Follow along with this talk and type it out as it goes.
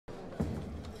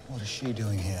What is she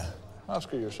doing here?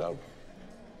 Ask her yourself.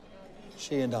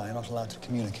 She and I are not allowed to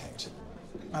communicate.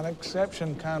 An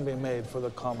exception can be made for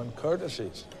the common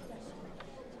courtesies.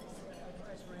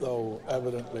 Though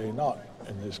evidently not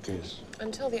in this case.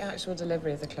 Until the actual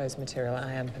delivery of the closed material,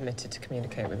 I am permitted to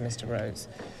communicate with Mr. Rose.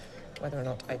 Whether or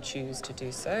not I choose to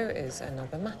do so is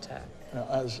another matter. Now,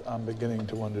 as I'm beginning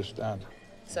to understand.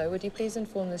 So would you please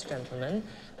inform this gentleman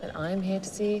that I'm here to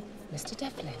see Mr.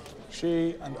 Devlin?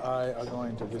 She and I are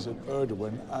going to visit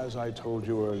Erdogan, as I told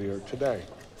you earlier today.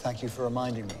 Thank you for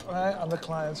reminding me. I'm the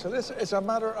client solicitor. It's a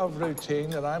matter of routine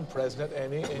that I'm present at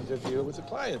any interview with the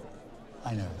client.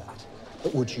 I know that.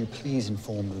 But would you please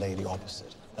inform the lady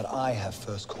opposite that I have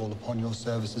first call upon your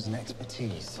services and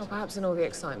expertise? Well, perhaps in all the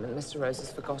excitement, Mr. Rose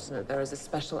has forgotten that there is a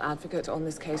special advocate on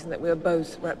this case and that we are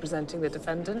both representing the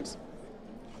defendant.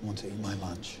 I want to eat my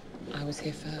lunch. I was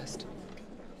here first.